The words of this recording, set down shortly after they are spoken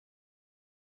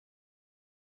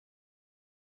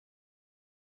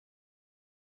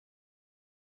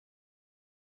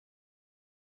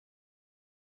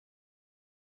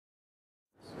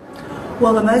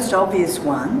Well, the most obvious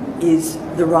one is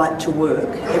the right to work.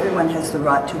 Everyone has the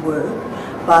right to work,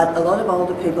 but a lot of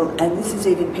older people, and this is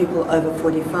even people over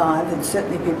 45 and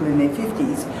certainly people in their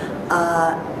 50s,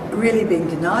 are really being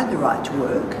denied the right to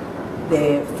work.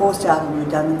 They're forced out on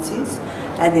redundancies,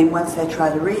 and then once they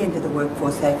try to re-enter the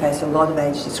workforce, they face a lot of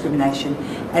age discrimination,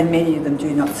 and many of them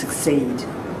do not succeed.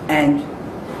 And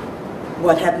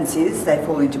what happens is they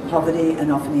fall into poverty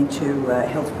and often into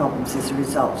health problems as a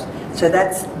result. So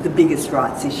that's the biggest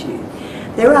rights issue.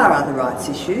 There are other rights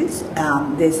issues.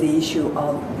 There's the issue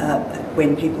of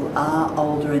when people are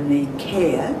older and need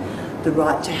care, the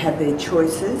right to have their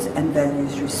choices and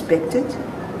values respected,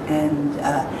 and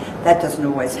that doesn't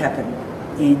always happen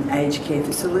in aged care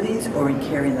facilities or in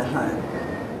care in the home.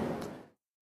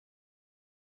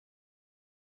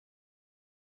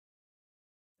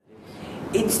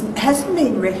 It hasn't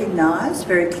been recognised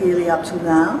very clearly up till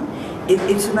now.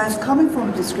 It's the most common form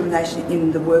of discrimination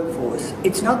in the workforce.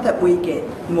 It's not that we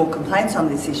get more complaints on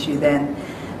this issue than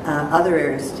other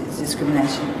areas of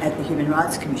discrimination at the Human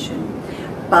Rights Commission,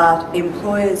 but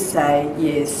employers say,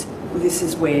 yes, this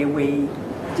is where we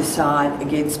decide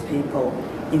against people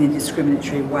in a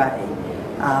discriminatory way.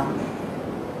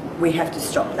 We have to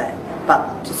stop that.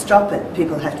 But to stop it,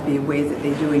 people have to be aware that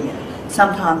they're doing it.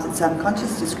 Sometimes it's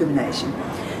unconscious discrimination.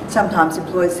 Sometimes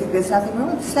employers think there's nothing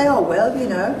wrong. They say, oh, well, you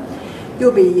know,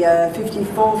 you'll be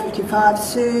 54, 55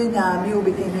 soon, you'll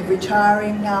be thinking of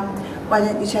retiring, why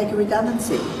don't you take a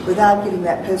redundancy? Without giving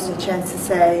that person a chance to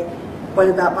say, what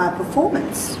about my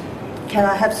performance? Can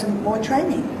I have some more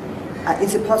training?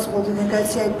 Is it possible to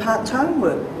negotiate part-time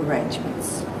work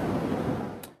arrangements?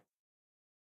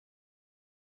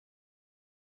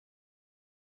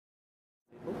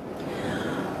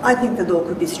 I think the law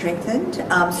could be strengthened.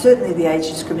 Certainly the Age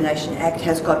Discrimination Act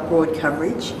has got broad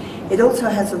coverage. It also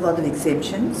has a lot of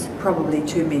exemptions, probably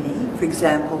too many. For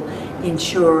example,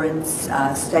 insurance,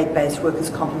 state-based workers'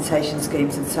 compensation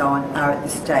schemes and so on are at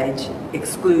this stage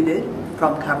excluded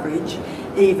from coverage,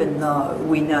 even though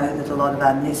we know that a lot of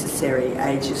unnecessary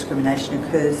age discrimination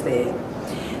occurs there.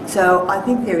 So I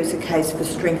think there is a case for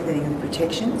strengthening the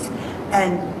protections,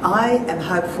 and I am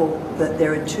hopeful that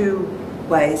there are two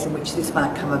ways in which this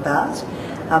might come about.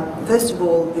 First of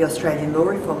all, the Australian Law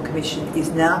Reform Commission is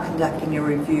now conducting a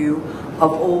review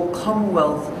of all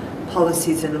Commonwealth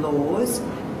policies and laws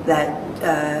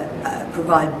that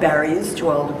provide barriers to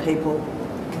older people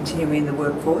continuing in the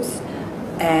workforce,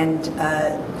 and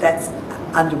that's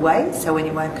underway, so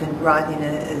anyone can write in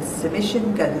a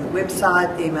submission, go to the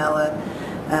website, email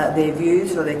their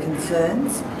views or their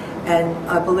concerns, and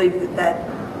I believe that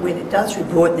when it does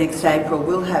report next April,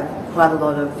 we'll have quite a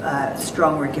lot of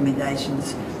strong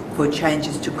recommendations for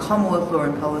changes to Commonwealth law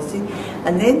and policy.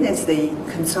 And then there's the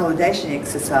consolidation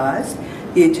exercise.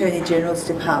 The Attorney General's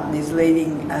Department is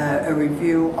leading a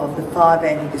review of the 5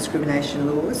 anti-discrimination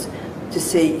laws to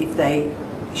see if they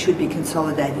should be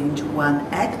consolidated into one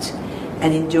act,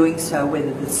 and in doing so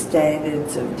whether the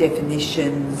standards of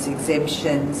definitions,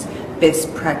 exemptions,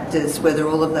 best practice, whether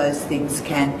all of those things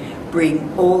can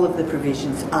bring all of the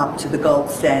provisions up to the gold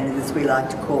standard, as we like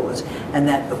to call it. And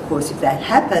that, of course, if that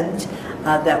happened,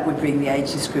 that would bring the Age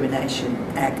Discrimination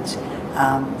Act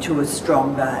to a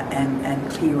stronger and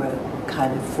clearer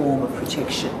kind of form of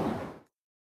protection.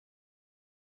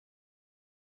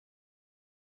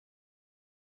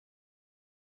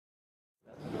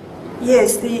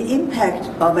 Yes, the impact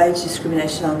of age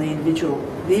discrimination on the individual,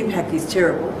 the impact is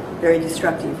terrible, very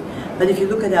destructive. But if you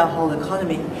look at our whole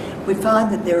economy, we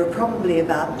find that there are probably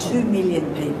about 2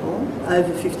 million people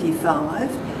over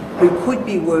 55 who could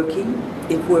be working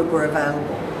if work were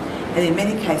available. And in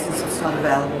many cases it's not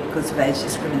available because of age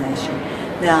discrimination.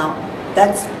 Now,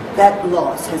 that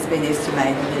loss has been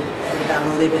estimated at about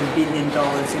 $11 billion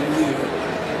a year.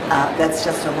 That's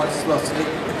just on what's lost to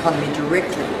the economy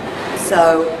directly.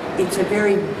 So it's a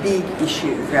very big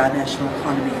issue for our national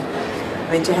economy.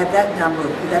 I mean, to have that number,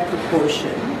 that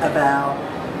proportion of our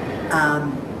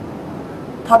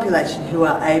population who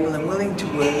are able and willing to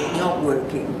work not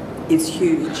working is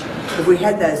huge. If we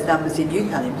had those numbers in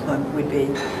youth unemployment,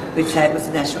 we'd say it was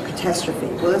a national catastrophe.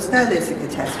 Well, it's no less a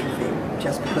catastrophe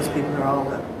just because people are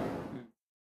older.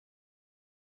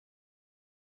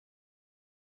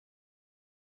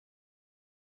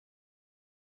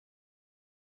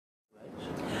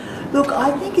 Look,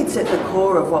 I think it's at the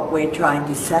core of what we're trying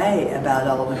to say about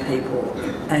older people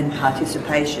and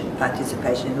participation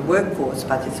in the workforce,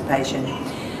 participation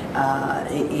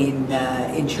in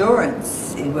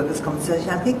insurance, in workers' compensation.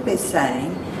 I think we're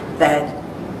saying that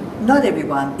not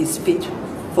everyone is fit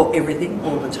for everything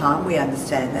all the time. We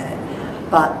understand that.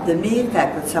 But the mere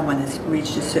fact that someone has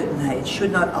reached a certain age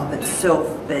should not of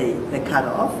itself be the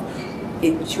cut-off.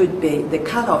 It should be, the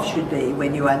cut-off should be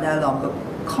when you are no longer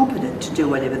competent to do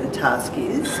whatever the task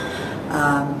is,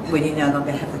 when you no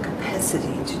longer have the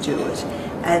capacity to do it.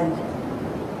 And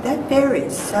that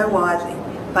varies so widely.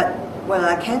 But what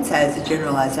I can say as a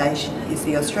generalisation is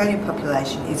the Australian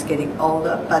population is getting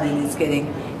older, but it is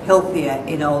getting healthier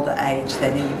in older age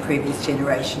than in the previous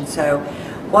generation. So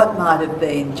what might have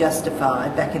been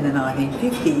justified back in the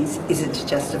 1950s isn't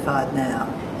justified now.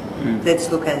 Let's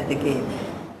look at it again.